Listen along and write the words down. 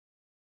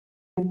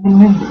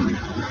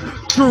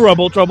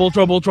Trouble, trouble, trouble,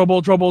 trouble,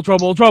 trouble, trouble,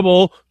 trouble, trouble,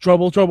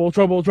 trouble, trouble,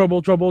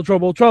 trouble, trouble,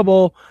 trouble,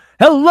 trouble.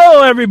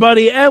 Hello,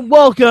 everybody, and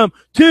welcome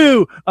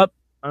to.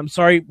 I'm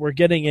sorry, we're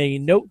getting a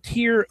note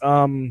here.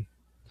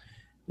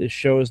 This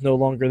show is no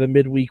longer the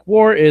Midweek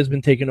War. It has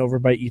been taken over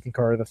by Ethan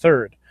Carter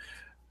III.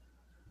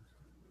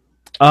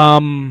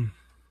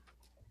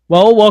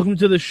 Well, welcome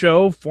to the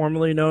show,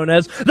 formerly known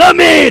as the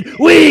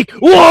Midweek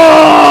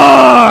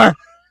War.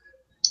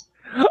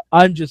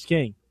 I'm just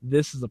kidding.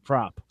 This is a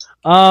prop.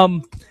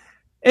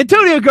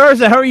 Antonio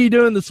Garza, how are you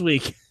doing this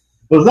week?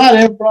 Was that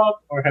improv,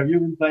 or have you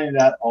been playing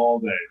that all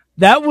day?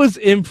 That was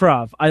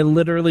improv. I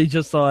literally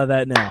just saw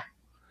that now.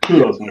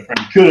 Kudos, my friend.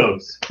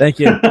 Kudos. Thank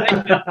you.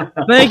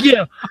 Thank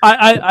you.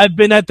 I've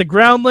been at the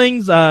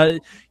Groundlings.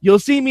 You'll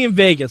see me in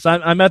Vegas.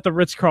 I'm at the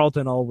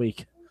Ritz-Carlton all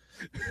week.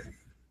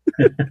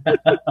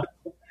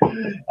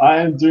 I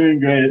am doing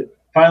great.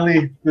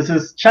 Finally, this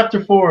is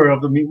Chapter 4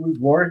 of the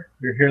Midweek War.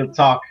 We're here to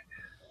talk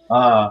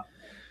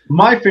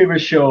my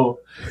favorite show,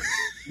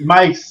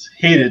 Mike's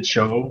hated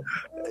show,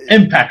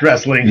 Impact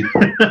Wrestling.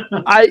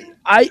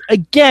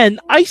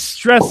 I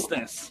stress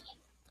this.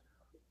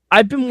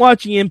 I've been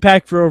watching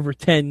Impact for over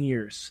 10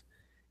 years.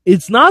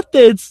 It's not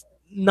that it's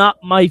not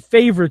my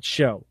favorite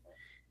show.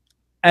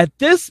 At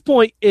this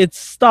point, it's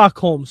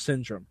Stockholm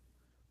Syndrome.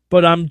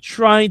 But I'm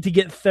trying to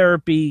get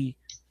therapy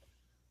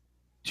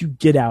to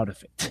get out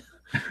of it.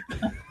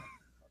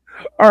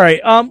 All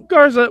right,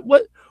 Garza,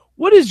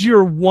 what is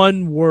your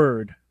one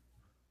word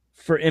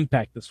for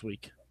Impact this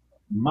week?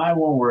 My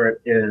one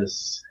word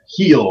is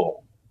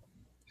heel,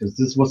 because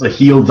this was a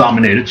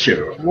heel-dominated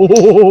show.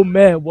 Oh,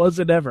 man, was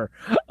it ever.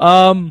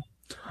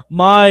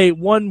 My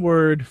one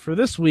word for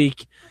this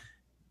week,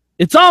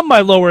 it's on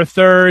my lower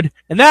third,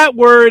 and that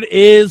word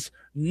is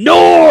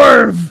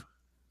Norv!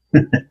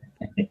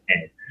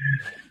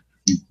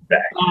 He's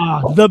back.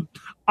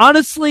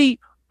 Honestly,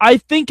 I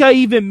think I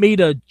even made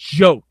a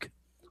joke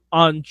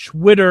on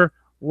Twitter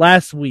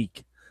last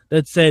week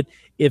that said,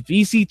 if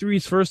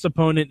EC3's first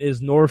opponent is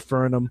Norv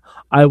Burnham,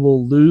 I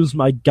will lose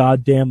my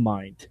goddamn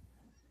mind.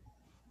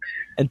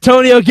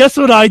 Antonio, guess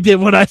what I did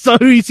when I saw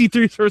who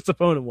EC3's first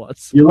opponent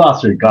was? You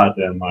lost your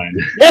goddamn mind.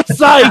 Yes,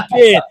 I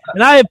did.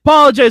 And I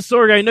apologize,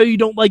 Sorg. I know you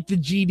don't like the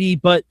GD,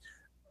 but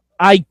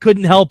I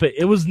couldn't help it.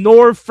 It was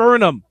Norv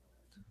Burnham.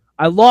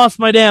 I lost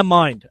my damn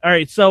mind. All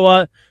right,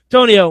 so,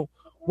 Antonio,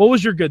 what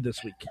was your good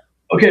this week?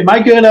 Okay,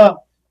 my good,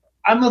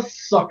 I'm a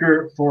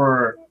sucker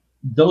for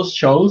those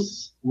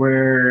shows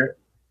where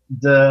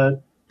the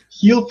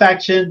heel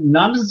faction,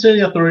 not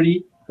necessarily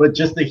authority, but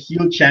just the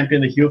heel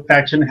champion, the heel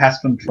faction has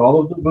control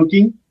of the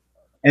booking,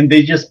 and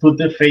they just put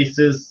their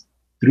faces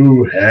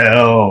through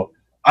hell.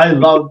 I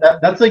love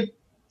that. That's like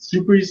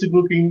super easy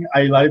booking.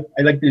 I like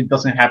that it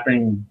doesn't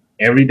happen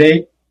every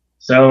day.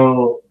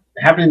 So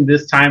happening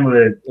this time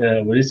with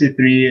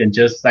EC3 and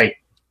just like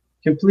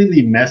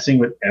completely messing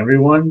with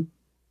everyone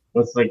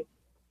was like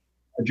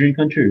a dream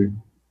come true.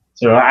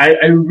 So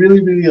I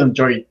really, really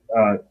enjoyed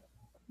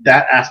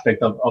that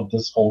aspect of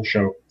this whole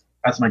show.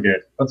 That's my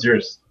good. What's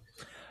yours?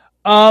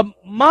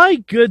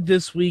 My good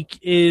this week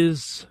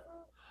is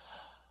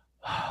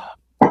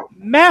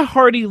Matt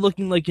Hardy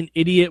looking like an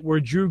idiot where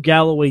Drew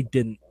Galloway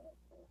didn't.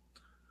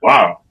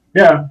 Wow.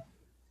 Yeah.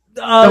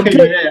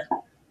 Okay. Yeah.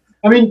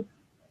 I mean,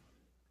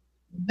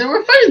 they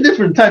were fighting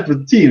different types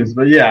of teams,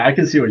 but yeah, I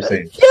can see what you're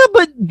saying. Yeah,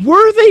 but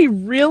were they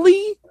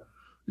really?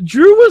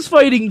 Drew was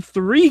fighting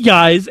 3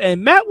 guys,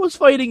 and Matt was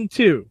fighting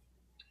 2.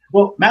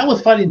 Well, Matt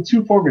was fighting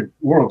 2 former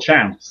world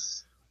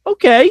champs.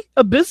 Okay,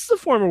 Abyss is a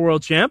former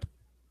world champ.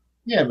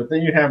 Yeah, but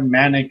then you have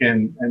Manic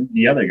and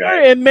the other guy.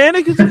 Right, and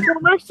Manic is a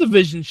former X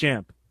Division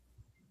champ.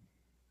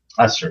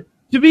 That's true.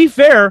 To be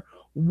fair,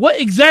 what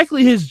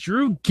exactly has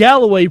Drew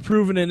Galloway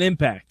proven in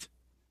Impact?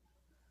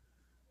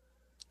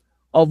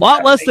 A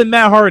lot less than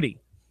Matt Hardy.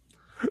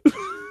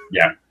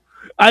 Yeah.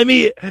 I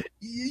mean,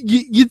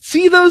 you'd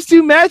see those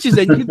 2 matches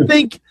and you'd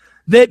think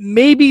that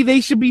maybe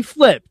they should be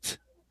flipped.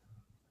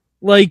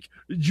 Like,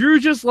 Drew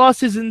just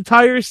lost his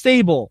entire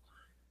stable.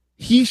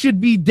 He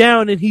should be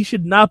down and he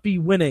should not be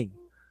winning.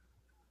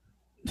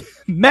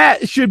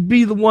 Matt should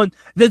be the one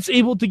that's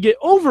able to get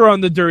over on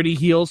the dirty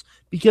heels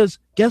because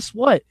guess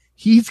what?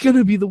 He's going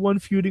to be the one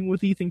feuding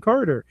with Ethan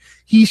Carter.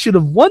 He should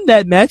have won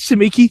that match to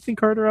make Ethan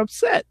Carter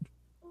upset.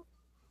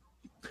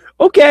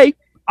 Okay,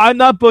 I'm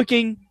not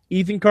booking.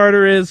 Ethan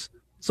Carter is.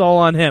 It's all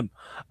on him.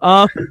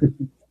 Tony,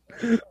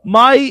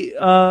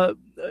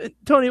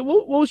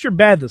 what was your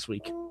bad this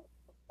week?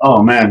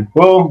 Oh, man.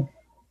 Well,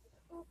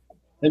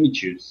 let me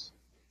choose.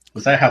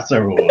 Because I have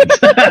several ones.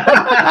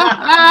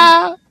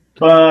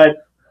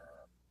 But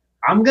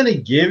I'm going to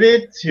give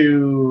it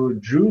to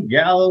Drew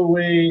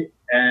Galloway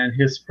and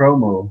his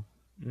promo.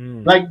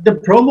 Like, the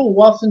promo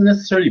wasn't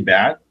necessarily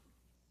bad,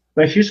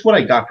 but here's what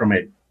I got from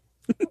it.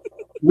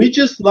 We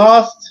just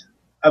lost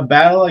a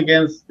battle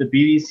against the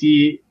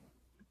BDC,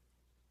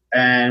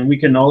 and we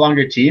can no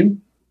longer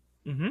team.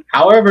 Mm-hmm.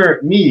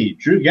 However, me,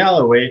 Drew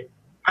Galloway,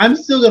 I'm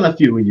still going to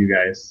feud with you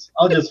guys.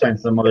 I'll just find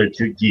some other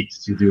 2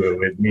 geeks to do it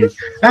with me. And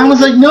I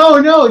was like, no,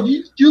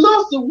 you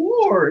lost the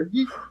war.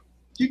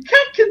 You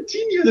can't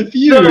continue the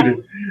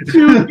feud.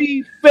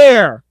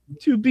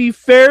 To be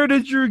fair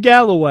to Drew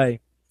Galloway,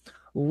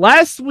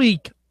 last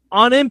week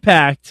on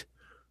Impact,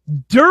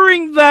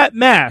 during that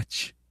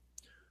match,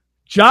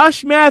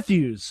 Josh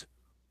Matthews,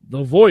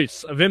 the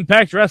voice of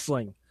Impact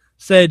Wrestling,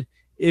 said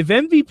if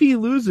MVP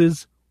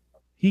loses,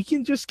 he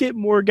can just get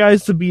more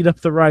guys to beat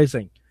up the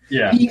Rising.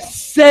 Yeah. He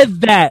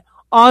said that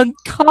on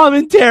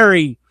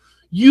commentary.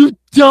 You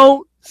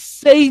don't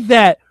say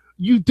that.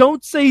 You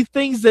don't say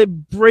things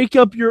that break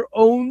up your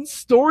own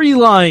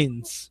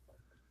storylines.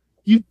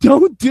 You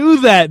don't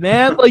do that,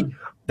 man. Like,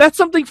 that's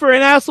something for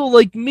an asshole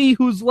like me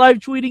who's live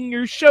tweeting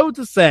your show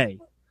to say.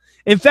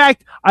 In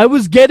fact, I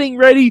was getting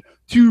ready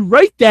to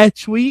write that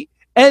tweet,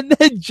 and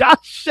then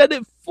Josh said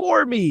it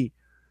for me.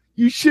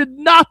 You should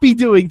not be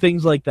doing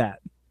things like that.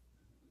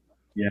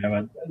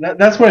 Yeah, but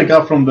that's what I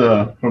got from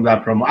that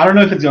promo. I don't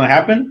know if it's going to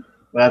happen,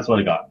 but that's what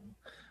I got.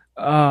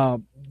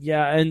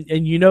 Yeah,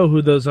 and you know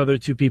who those other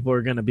two people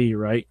are going to be,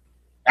 right?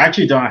 I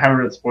actually don't. I haven't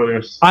read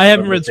spoilers. I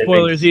haven't read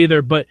spoilers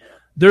either, but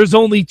there's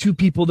only two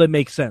people that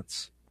make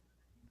sense.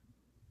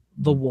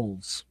 The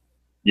Wolves.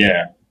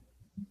 Yeah.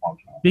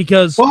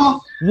 Because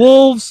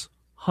Wolves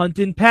hunt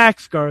in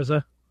packs,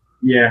 Garza.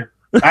 Yeah.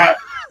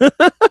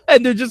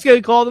 And they're just going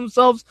to call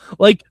themselves,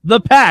 like,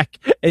 the Pack.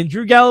 And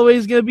Drew Galloway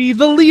is going to be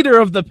the leader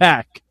of the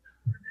Pack.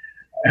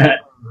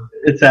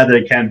 It's sad that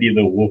it can't be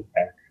the Wolf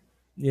Pack.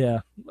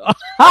 Yeah.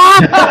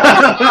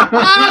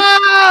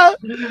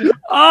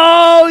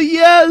 Oh,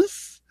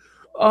 yes.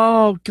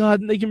 Oh,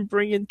 God. And they can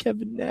bring in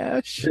Kevin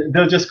Nash.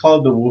 They'll just call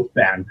it the Wolf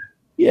Band.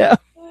 Yeah.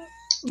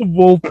 The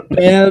Wolf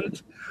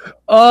Band.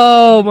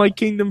 Oh, my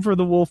kingdom for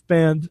the Wolf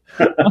Band.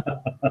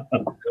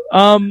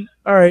 All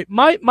right.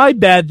 My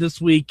bad this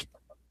week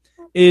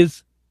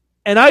is,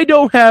 and I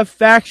don't have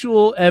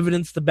factual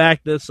evidence to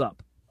back this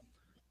up,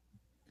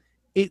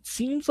 it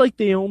seems like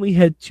they only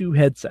had 2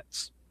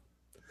 headsets.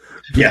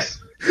 Yes.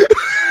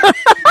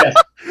 Yes.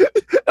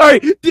 All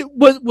right.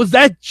 Was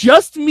that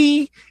just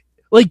me?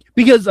 Like,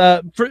 because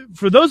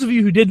for those of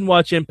you who didn't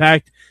watch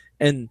Impact,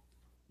 and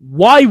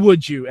why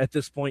would you at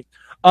this point?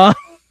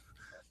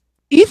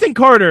 Ethan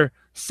Carter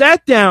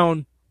sat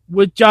down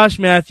with Josh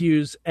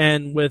Matthews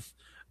and with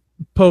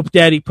Pope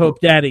Daddy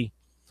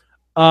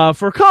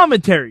for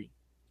commentary,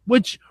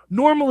 which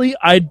normally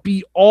I'd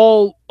be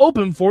all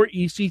open for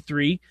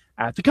EC3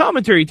 at the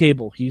commentary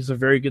table. He's a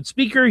very good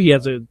speaker. He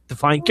has a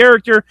defined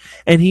character,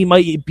 and he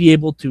might be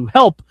able to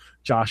help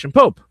Josh and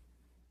Pope.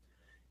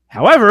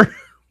 However,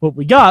 what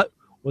we got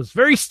was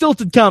very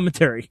stilted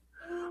commentary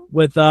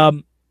with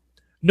no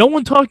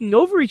one talking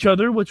over each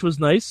other, which was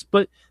nice,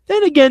 but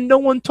then again, no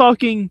one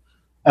talking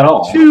at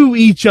all to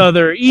each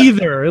other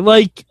either.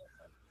 Like,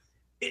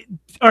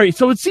 all right,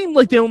 so it seemed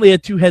like they only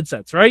had 2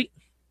 headsets, right?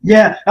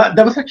 Yeah,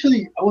 that was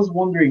actually, I was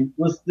wondering,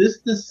 was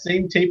this the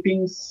same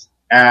tapings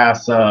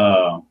as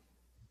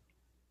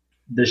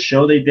the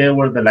show they did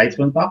where the lights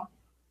went off?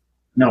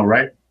 No,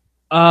 right?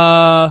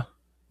 No,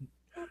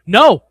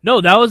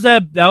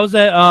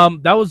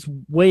 that was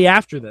way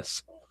after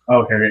this.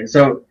 Okay.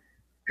 So,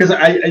 because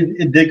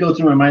it did go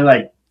through my mind,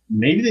 like,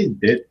 maybe they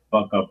did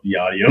fuck up the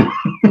audio.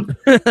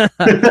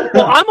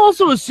 Well, I'm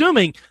also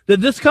assuming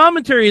that this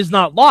commentary is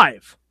not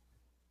live.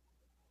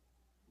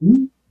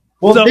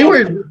 Well, so, they were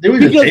at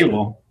the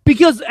table.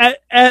 Because at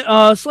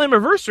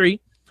Slammiversary,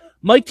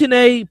 Mike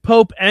Tenay,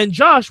 Pope, and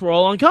Josh were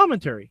all on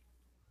commentary.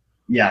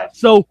 Yeah.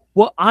 So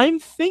what I'm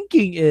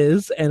thinking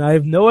is, and I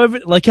have no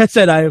evidence, like I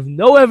said, I have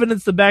no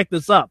evidence to back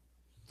this up.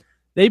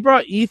 They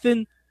brought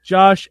Ethan,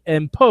 Josh,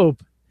 and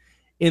Pope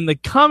in the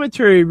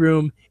commentary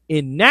room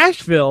in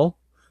Nashville,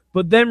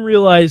 but then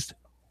realized,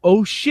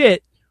 oh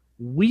shit,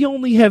 we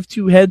only have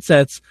 2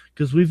 headsets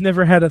because we've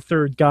never had a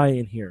third guy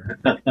in here.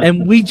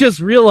 And we just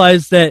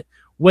realized that,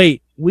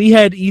 wait, we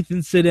had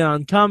Ethan sit in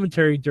on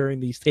commentary during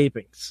these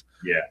tapings.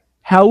 Yeah.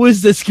 How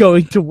is this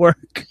going to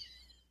work?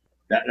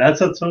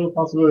 That's a total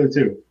possibility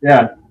too.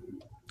 Yeah.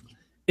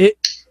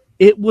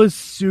 It was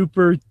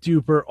super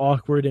duper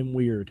awkward and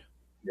weird.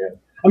 Yeah.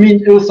 I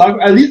mean, it was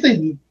at least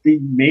they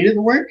made it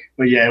work,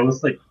 but yeah, it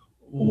was like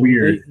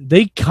weird.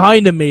 They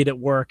kind of made it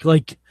work.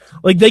 Like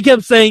they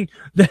kept saying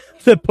that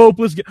the Pope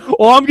was,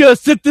 oh, I'm gonna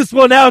sit this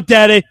one out,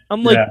 Daddy.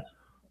 I'm like,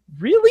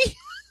 really?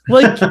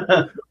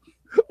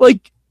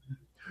 like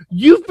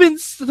you've been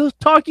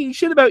talking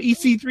shit about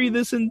EC3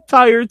 this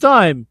entire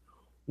time.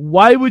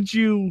 Why would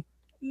you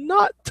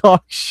not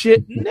talk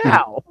shit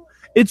now?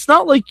 It's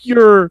not like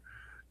you're,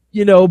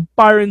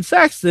 Byron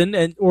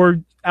Saxton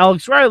or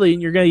Alex Riley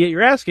and you're gonna get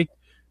your ass kicked.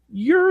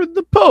 You're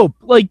the Pope.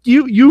 Like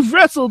you've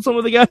wrestled some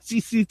of the guys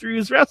EC3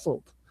 has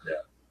wrestled. Yeah.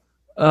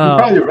 You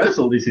probably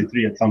wrestled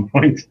EC3 at some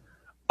point.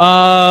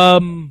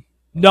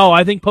 No,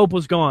 I think Pope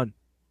was gone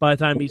by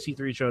the time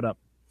EC3 showed up.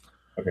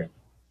 Okay.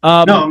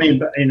 No, I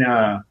mean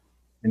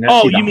in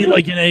oh, you mean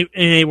like in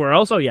anywhere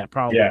else? Oh yeah,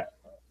 probably. Yeah.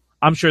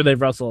 I'm sure they've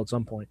wrestled at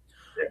some point.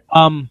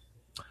 Yeah.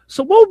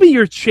 So what would be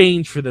your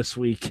change for this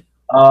week?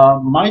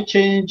 My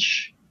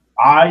change,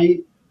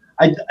 I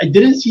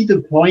didn't see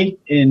the point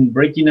in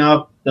breaking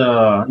up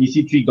the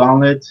EC3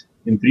 gauntlet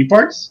in 3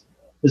 parts.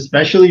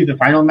 especially the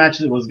final match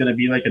was going to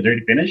be like a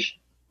dirty finish.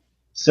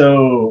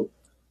 So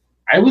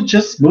I would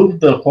just move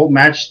the whole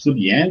match to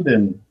the end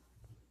and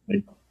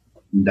like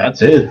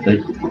that's it. Like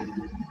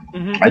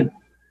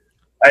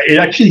it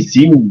actually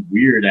seemed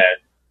weird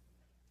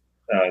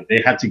that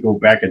they had to go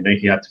back and then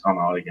he had to come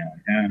out again.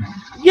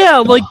 Yeah,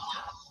 like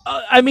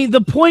I mean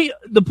the point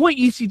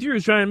EC3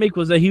 was trying to make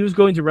was that he was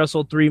going to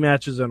wrestle 3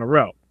 matches in a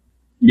row.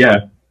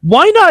 Yeah.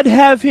 Why not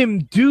have him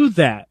do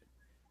that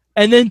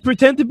and then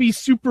pretend to be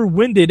super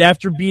winded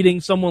after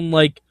beating someone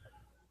like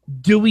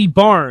Dewey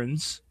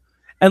Barnes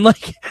and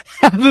like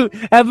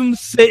have him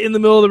sit in the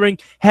middle of the ring,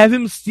 have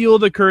him steal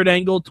the Kurt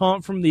Angle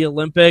taunt from the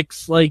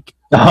Olympics, like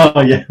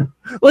oh yeah,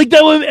 like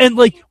that one, and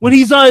like when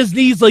he's on his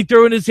knees, like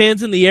throwing his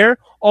hands in the air,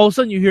 all of a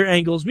sudden you hear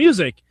Angle's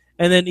music,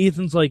 and then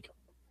Ethan's like,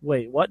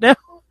 "Wait, what now?"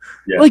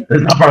 Yeah, like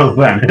that's not part of the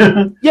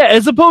plan. yeah,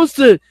 as opposed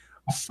to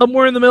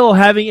somewhere in the middle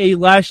having a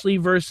Lashley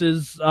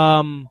versus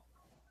Tyrus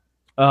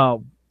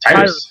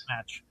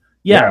match.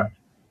 Yeah.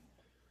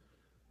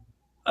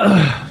 All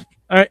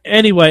right.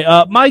 Anyway,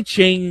 my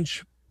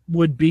change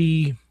would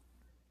be: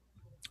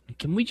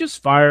 can we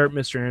just fire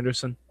Mr.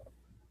 Anderson?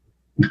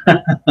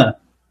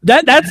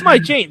 That's my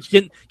change.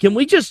 Can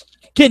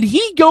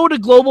he go to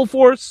Global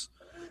Force?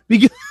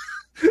 Because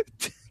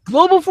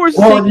Global Force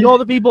is taking all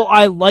the people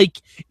I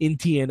like in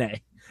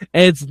TNA,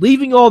 and it's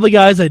leaving all the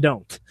guys I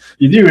don't.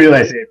 You do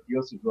realize if he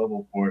goes to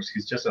Global Force,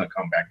 he's just gonna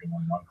come back in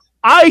 1 month.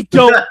 I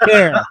don't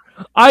care.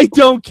 I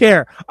don't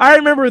care. I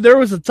remember there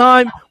was a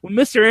time when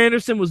Mr.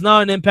 Anderson was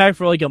not an Impact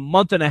for like a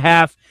month and a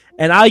half,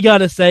 and I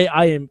gotta say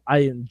I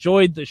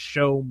enjoyed the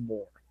show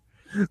more.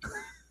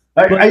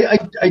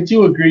 I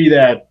do agree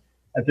that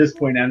at this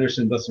point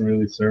Anderson doesn't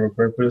really serve a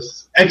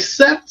purpose,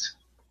 except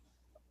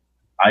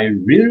I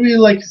really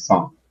like his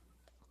song.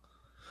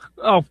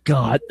 Oh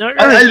God! You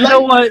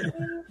know what?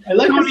 I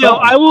like Antonio,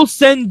 I will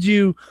send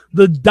you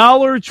the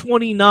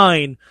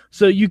 $1.29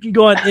 so you can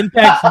go on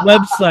Impact's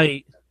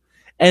website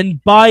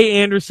and buy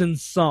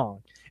Anderson's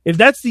song. If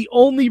that's the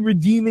only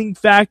redeeming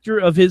factor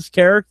of his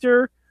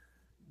character,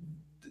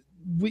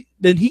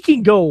 then he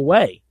can go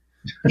away.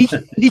 He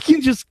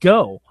can just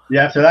go.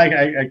 Yeah, so I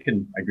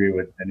can agree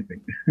with anything.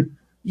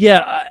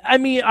 Yeah, I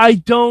mean, I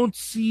don't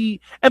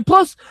see... And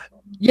plus,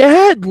 you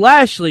had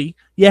Lashley,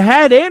 you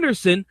had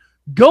Anderson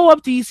go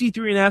up to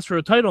EC3 and ask for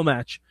a title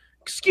match.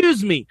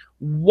 Excuse me,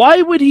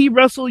 why would he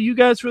wrestle you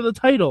guys for the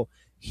title?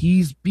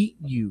 He's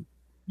beaten you.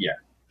 Yeah.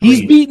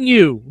 He's beaten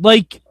you.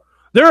 Like,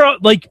 there are,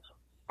 like,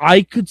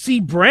 I could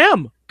see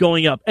Bram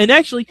going up. And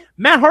actually,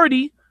 Matt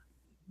Hardy,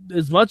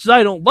 as much as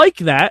I don't like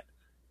that,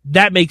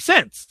 that makes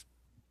sense.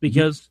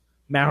 Because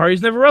Matt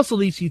Hardy's never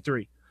wrestled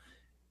EC3.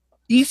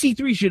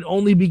 EC3 should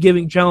only be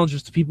giving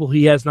challenges to people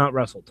he has not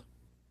wrestled.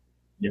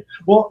 Yeah.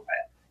 Well,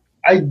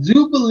 I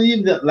do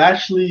believe that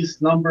Lashley's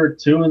number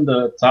 2 in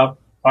the top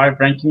 5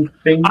 ranking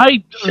thing.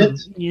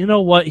 You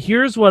know what?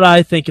 Here's what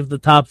I think of the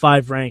top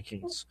 5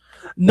 rankings.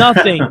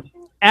 Nothing.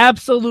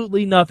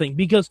 Absolutely nothing.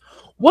 Because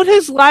what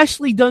has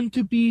Lashley done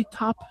to be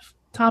top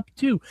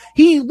 2?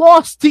 He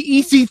lost to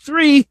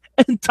EC3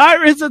 and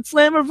Tyrus at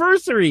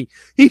Slammiversary.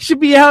 He should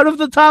be out of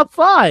the top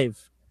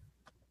 5.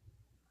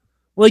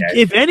 Like,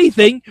 if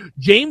anything,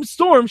 James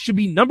Storm should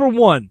be number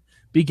 1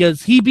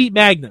 because he beat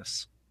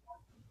Magnus.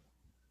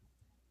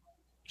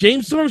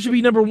 James Storm should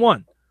be number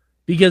 1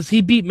 because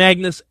he beat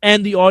Magnus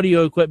and the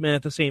audio equipment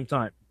at the same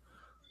time.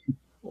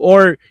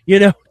 Or, you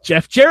know,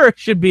 Jeff Jarrett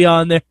should be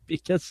on there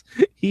because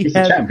he's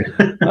a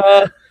champion.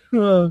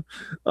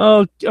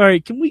 All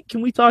right. Can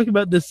we talk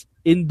about this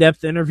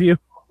in-depth interview?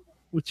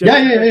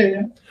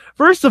 Yeah.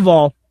 First of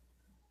all,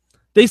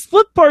 they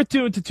split part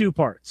 2 into 2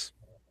 parts.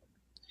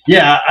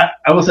 Yeah,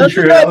 I wasn't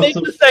sure. Doesn't that make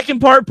the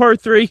second part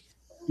 3?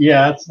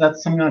 Yeah,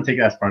 that's I'm gonna take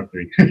as part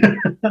 3.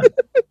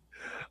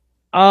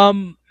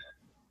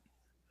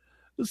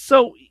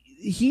 So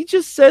he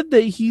just said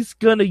that he's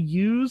gonna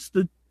use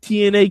the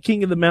TNA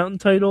King of the Mountain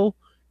title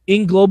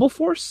in Global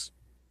Force.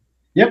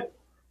 Yep.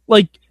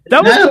 Like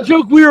that was the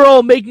joke we were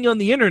all making on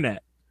the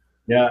internet.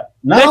 Yeah,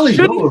 not only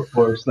Global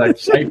Force, like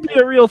it shouldn't be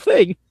a real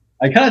thing.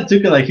 I kind of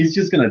took it like he's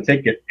just gonna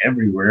take it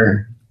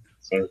everywhere.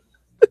 So.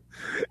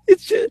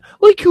 It's just,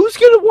 like, who's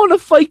going to want to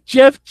fight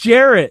Jeff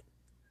Jarrett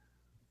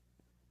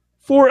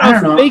for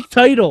a fake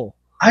title?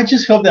 I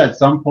just hope that at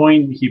some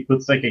point he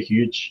puts like a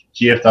huge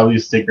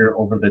GFW sticker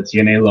over the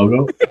TNA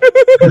logo.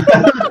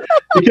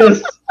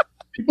 Because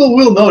people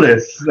will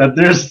notice that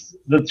there's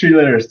the 3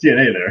 letters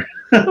TNA there.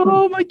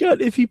 Oh my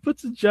God. If he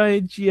puts a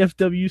giant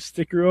GFW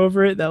sticker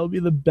over it, that would be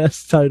the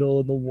best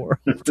title in the world.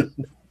 That'd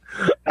be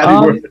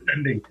worth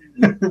defending.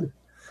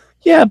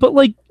 Yeah, but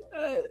like...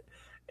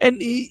 and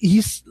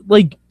he's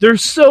like, they're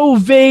so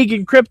vague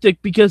and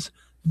cryptic because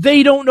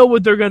they don't know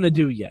what they're going to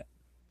do yet.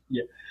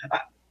 Yeah.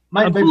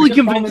 I'm fully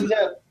convinced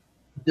that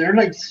they're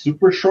like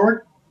super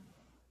short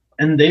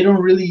and they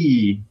don't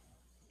really,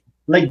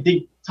 like,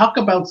 they talk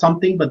about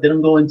something, but they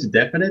don't go into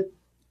definite.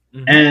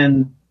 Mm-hmm.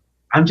 And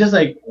I'm just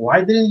like,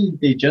 why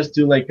didn't they just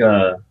do like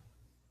a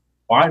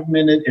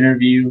 5-minute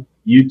interview,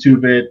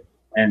 YouTube it,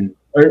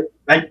 or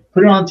like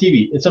put it on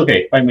TV? It's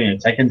okay, 5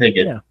 minutes. I can take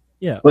it.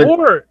 Yeah. But,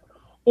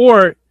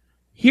 Or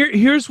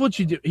here's what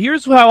you do.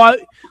 Here's how I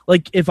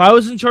like if I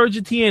was in charge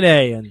of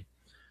TNA and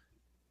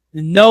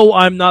no,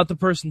 I'm not the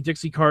person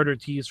Dixie Carter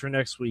teased for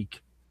next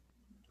week.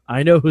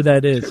 I know who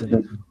that is.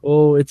 And,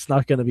 it's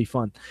not going to be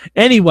fun.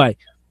 Anyway,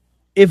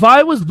 if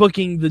I was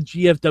booking the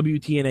GFW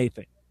TNA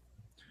thing,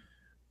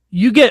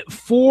 you get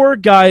 4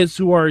 guys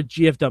who are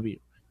GFW.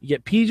 You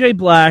get PJ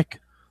Black,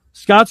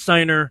 Scott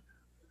Steiner,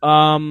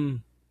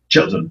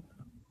 Shelton.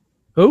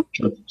 Who?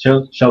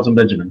 Shelton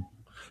Benjamin.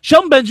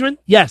 Shelton Benjamin,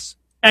 yes.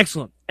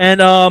 Excellent.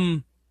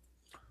 And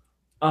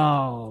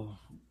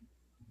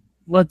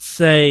let's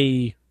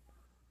say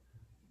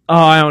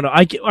I don't know.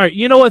 All right,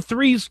 you know what?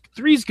 Three's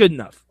good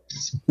enough.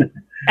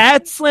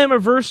 At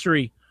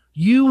Slammiversary,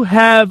 you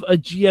have a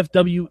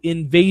GFW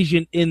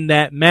invasion in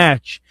that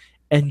match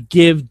and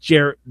give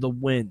Jarrett the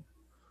win.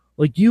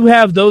 Like, you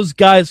have those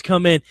guys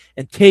come in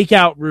and take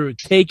out Rude,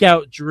 take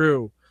out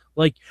Drew.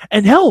 Like,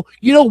 and hell,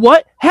 you know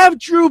what? Have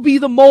Drew be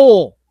the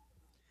mole.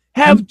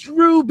 Have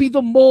Drew be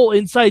the mole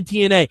inside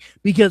TNA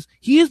because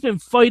he has been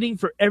fighting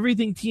for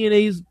everything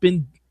he's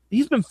been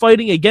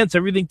fighting against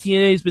everything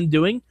TNA's been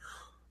doing.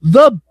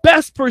 The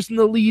best person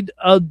to lead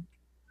a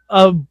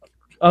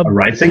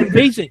rising?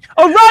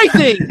 A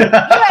rising!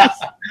 Yes!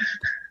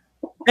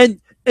 And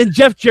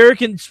Jeff Jarrett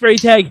can spray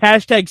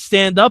tag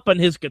 #stand up on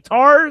his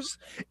guitars.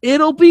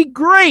 It'll be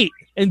great.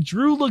 And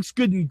Drew looks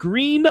good in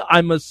green,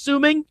 I'm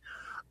assuming.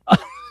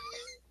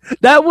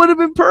 That would have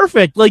been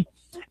perfect. Like,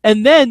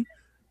 and then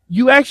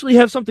you actually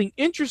have something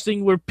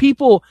interesting where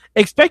people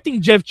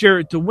expecting Jeff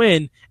Jarrett to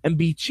win and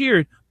be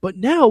cheered, but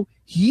now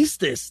he's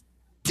this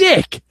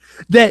dick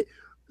that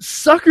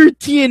suckered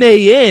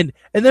TNA in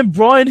and then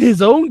brought in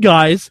his own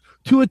guys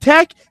to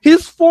attack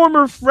his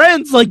former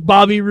friends like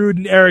Bobby Roode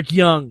and Eric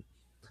Young.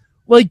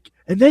 Like,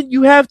 and then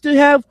you have to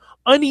have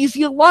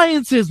uneasy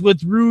alliances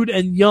with Roode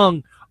and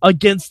Young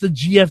against the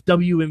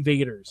GFW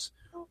invaders.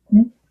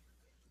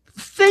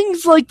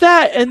 Things like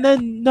that, and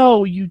then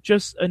no, you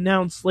just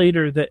announce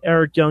later that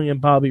Eric Young and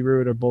Bobby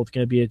Roode are both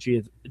going to be at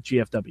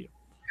GFW.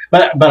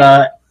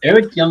 But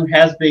Eric Young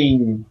has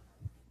been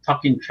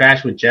talking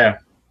trash with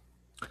Jeff.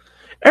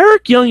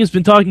 Eric Young has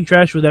been talking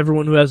trash with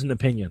everyone who has an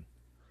opinion.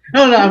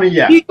 No, I mean,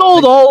 yeah. He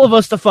told all of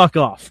us to fuck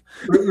off.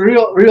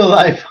 Real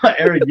life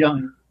Eric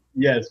Young,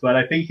 yes, but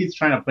I think he's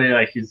trying to play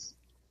like he's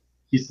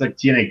like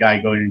TNA guy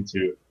going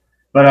into.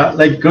 But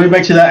like going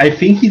back to that, I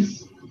think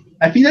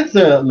that's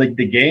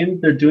the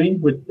game they're doing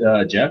with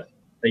Jeff,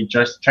 like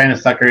just trying to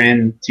sucker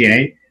in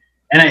TNA,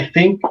 and I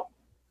think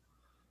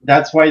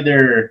that's why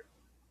they're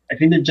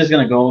just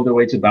gonna go all the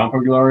way to Bound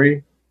for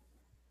Glory.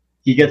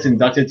 He gets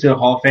inducted to the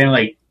Hall of Fame,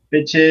 like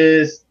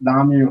bitches,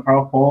 nominated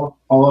Hall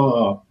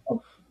of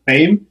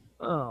Fame,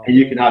 and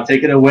you cannot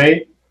take it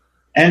away.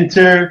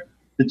 Enter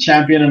the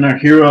champion and our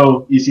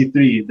hero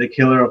EC3, the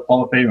killer of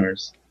Hall of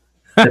Famers,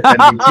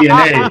 defending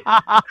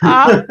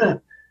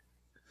TNA.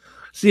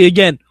 See,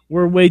 again,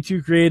 we're way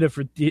too creative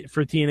for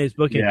TNA's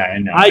booking. Yeah, I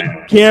know.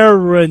 I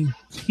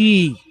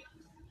guarantee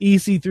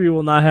EC3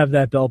 will not have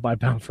that belt by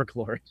Bound for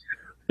Glory.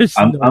 There's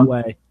no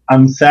way.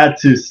 I'm sad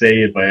to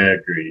say it, but I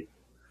agree.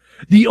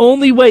 The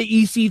only way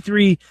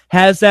EC3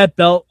 has that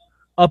belt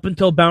up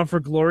until Bound for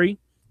Glory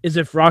is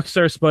if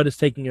Rockstar Spud is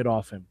taking it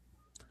off him.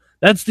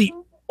 That's the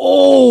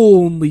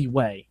only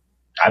way.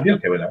 I'd be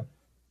okay with that.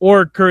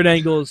 Or Kurt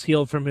Angle is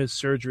healed from his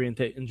surgery and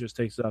just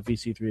takes it off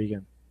EC3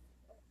 again.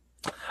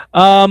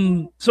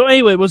 So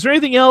anyway, was there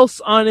anything else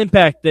on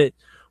Impact that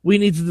we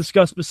need to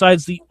discuss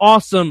besides the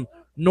awesome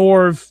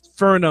Norv,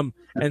 Fernum,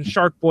 and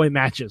Shark Boy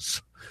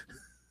matches?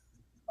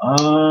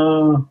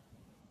 What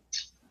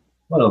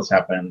else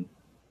happened?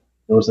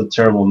 There was a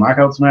terrible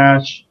knockouts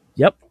match.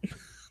 Yep,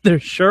 there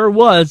sure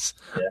was.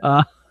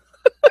 Yeah.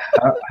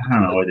 I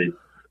don't know what they.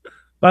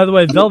 By the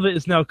way, Velvet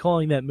is now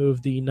calling that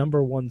move the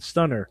number one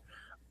stunner.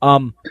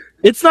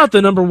 It's not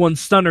the number one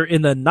stunner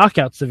in the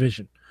knockouts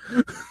division.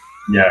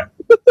 Yeah.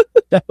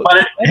 That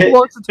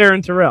belongs to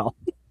Taryn Terrell.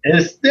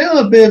 It's still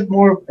a bit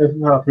more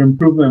of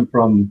improvement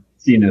from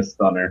Cena's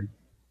stunner.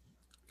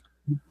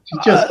 She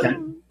just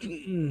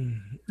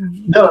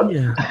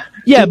no.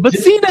 Yeah, but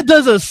Cena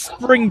does a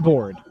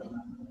springboard.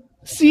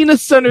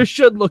 Cena's stunner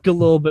should look a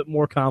little bit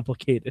more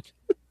complicated.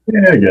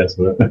 Yeah, I guess.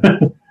 But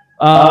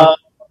what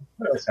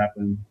else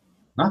happened?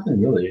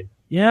 Nothing really.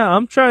 Yeah,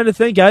 I'm trying to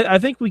think. I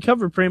think we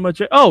covered pretty much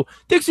it. Oh,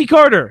 Dixie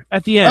Carter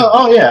at the end.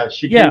 Oh yeah,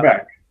 she came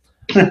back.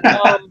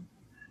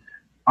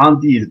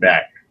 Aunt D is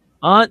back.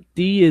 Aunt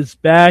D is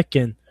back,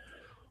 and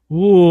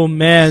oh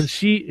man,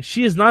 she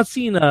has not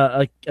seen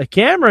a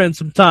camera in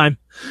some time.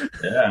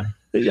 Yeah.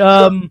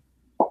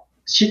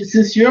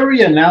 Since you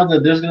already announced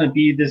that there's going to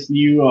be this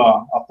new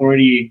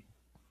Authority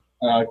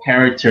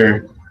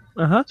character,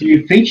 do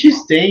you think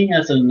she's staying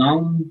as a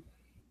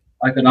non-TV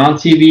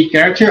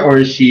character, or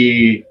is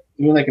she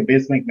doing like a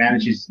Vince McMahon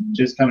and she's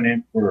just coming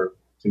in to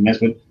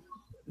mess with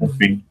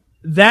me?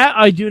 That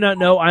I do not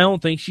know. I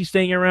don't think she's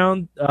staying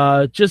around.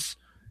 Just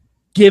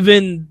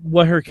given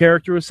what her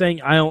character was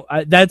saying,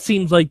 that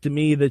seems like to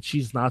me that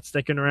she's not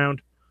sticking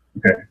around.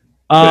 Okay.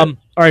 All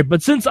right,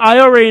 but since I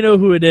already know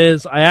who it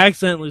is, I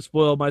accidentally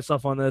spoiled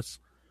myself on this.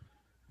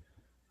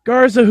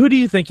 Garza, who do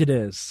you think it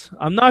is?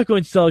 I'm not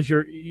going to tell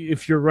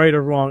if you're right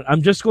or wrong.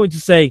 I'm just going to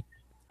say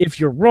if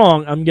you're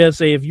wrong, I'm going to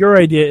say if your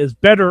idea is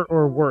better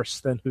or worse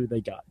than who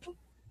they got.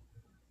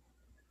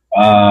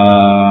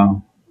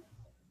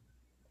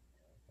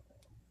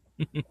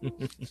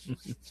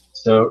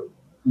 So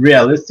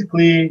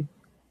realistically,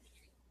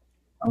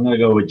 I'm gonna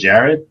go with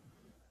Jarrett.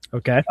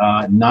 Okay.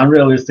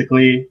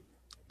 Non-realistically,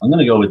 I'm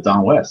gonna go with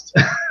Don West.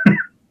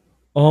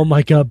 Oh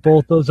my God!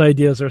 Both those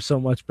ideas are so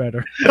much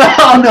better.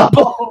 Oh no!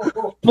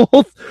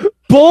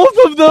 Both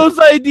of those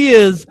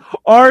ideas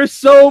are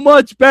so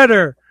much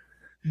better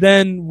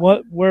than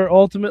what we're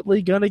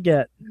ultimately gonna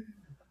get.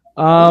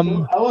 I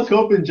was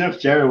hoping Jeff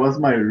Jarrett was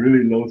my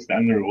really low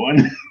standard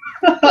one.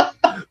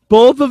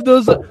 All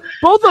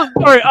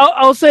right,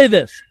 I'll say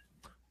this.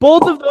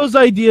 Both of those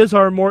ideas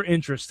are more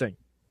interesting.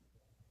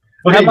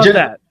 Okay, How about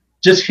that?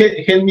 Just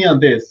hit me on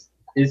this.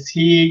 Is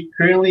he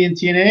currently in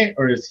TNA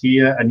or is he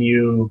a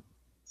new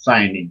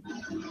signing?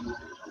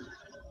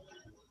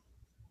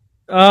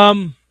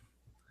 Kinda.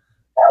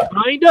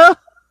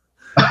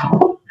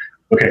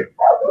 Okay.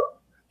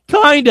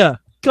 Kinda.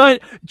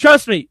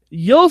 Trust me,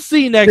 you'll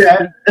see next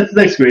week. It's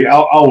next week.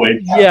 I'll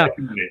wait. Yeah.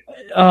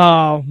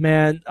 Oh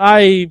man,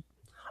 I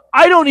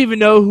don't even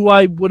know who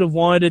I would have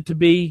wanted it to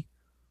be.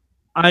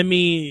 I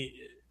mean,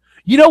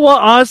 you know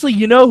what? Honestly,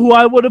 you know who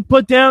I would have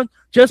put down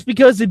just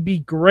because it'd be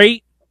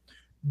great?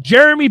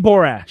 Jeremy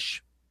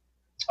Borash.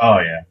 Oh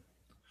yeah.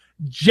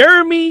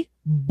 Jeremy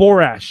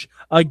Borash,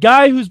 a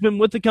guy who's been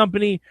with the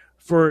company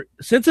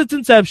since its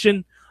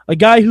inception, a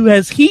guy who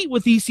has heat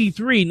with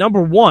EC3,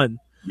 number one.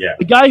 Yeah.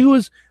 A guy who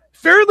is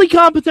fairly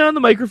competent on the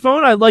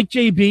microphone. I like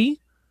JB.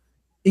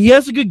 He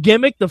has a good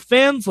gimmick. The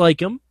fans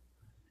like him.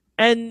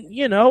 And,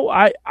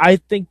 I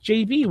think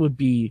JB would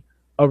be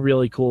a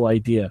really cool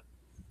idea.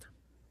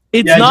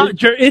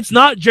 It's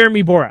not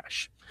Jeremy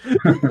Borash.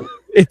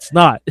 It's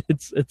not.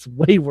 It's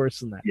way worse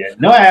than that. Yeah.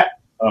 No.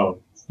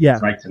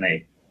 It's Mike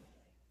Tenay.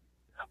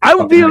 I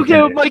would be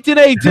okay with Mike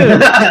Tenay too.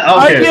 Okay.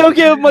 I'd be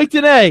okay with Mike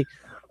Tenay.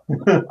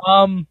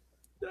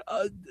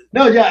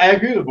 No, yeah, I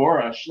agree with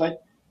Borash. Like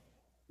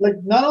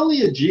not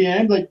only a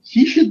GM, like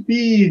he should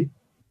be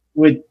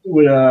with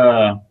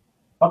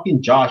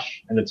fucking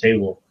Josh at the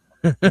table.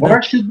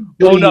 Borash should.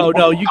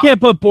 No, you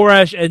can't put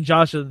Borash and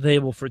Josh at the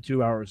table for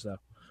 2 hours though.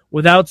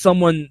 Without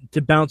someone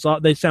to bounce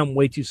off, they sound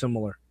way too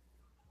similar.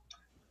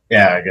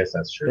 Yeah, I guess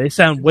that's true. They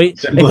sound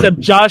except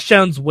Josh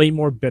sounds way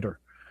more bitter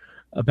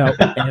about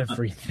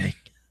everything.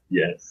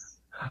 Yes.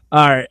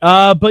 All right.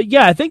 But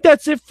yeah, I think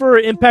that's it for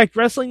Impact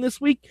Wrestling this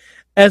week.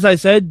 As I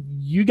said,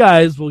 you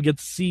guys will get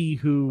to see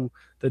who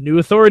the new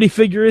authority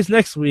figure is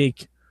next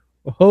week.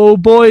 Oh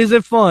boy, is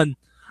it fun.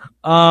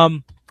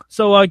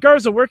 So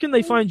Garza, where can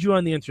they find you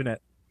on the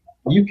internet?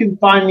 You can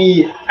find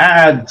me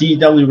at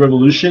DW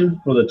Revolution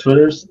for the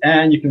Twitters,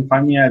 and you can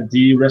find me at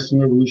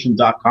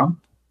DWrestlingRevolution.com.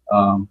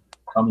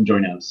 Come and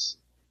join us.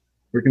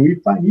 Where can we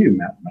find you,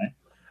 Matt?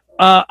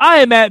 I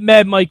am at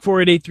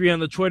MadMike4883 on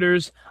the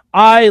Twitters.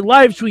 I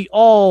live tweet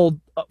all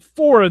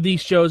 4 of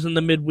these shows in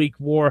the Midweek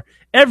War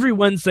every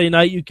Wednesday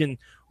night. You can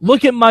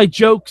look at my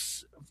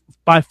jokes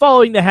by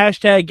following the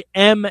hashtag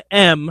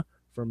MM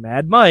for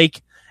Mad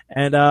Mike.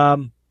 And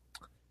and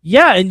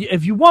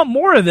if you want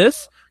more of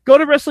this, go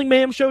to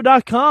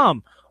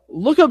WrestlingMayhemShow.com.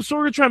 Look up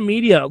Sorgatron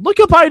Media. Look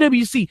up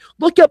IWC.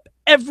 Look up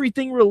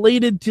everything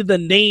related to the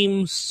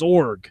name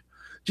Sorg.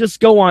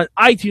 Just go on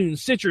iTunes,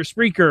 Stitcher,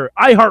 Spreaker,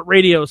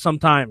 iHeartRadio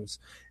sometimes.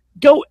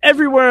 Go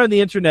everywhere on the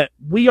internet.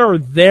 We are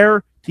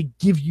there to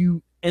give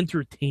you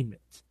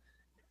entertainment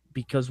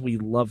because we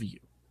love you.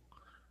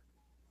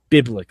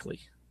 Biblically.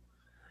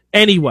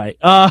 Anyway,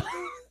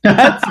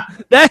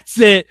 that's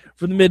it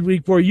for the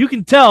Midweek War. You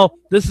can tell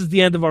this is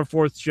the end of our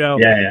 4th show.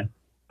 Yeah.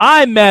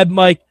 I'm Mad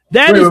Mike.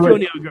 That is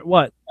Tony.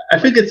 What? I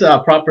think it's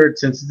proper,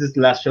 since this is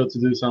the last show, to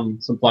do some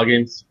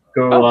plugins.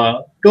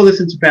 Go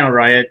listen to Panel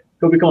Riot.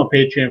 Go become a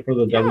Patreon for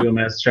the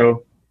WMS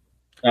show.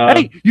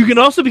 Hey, you can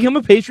also become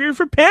a Patreon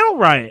for Panel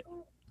Riot.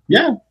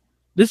 Yeah,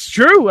 this is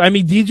true. I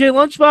mean, DJ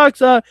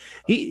Lunchbox,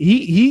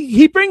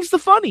 he brings the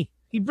funny.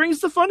 He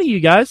brings the funny, you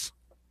guys.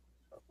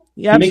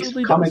 He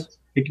absolutely does.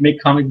 He can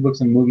make comic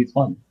books and movies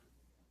fun.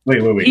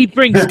 Wait. He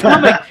brings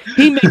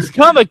he makes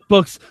comic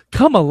books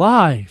come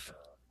alive.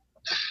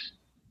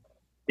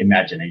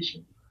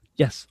 Imagination.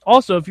 Yes.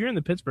 Also, if you're in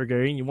the Pittsburgh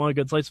area and you want a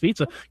good slice of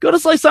pizza, go to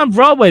Slice on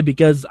Broadway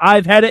because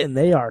I've had it and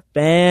they are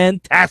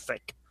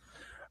fantastic.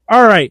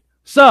 All right.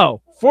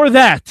 So, for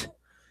that's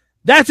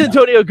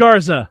Antonio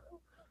Garza.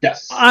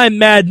 Yes. I'm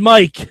Mad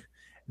Mike.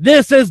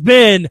 This has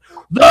been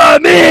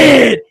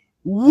the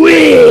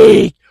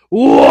Midweek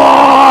War!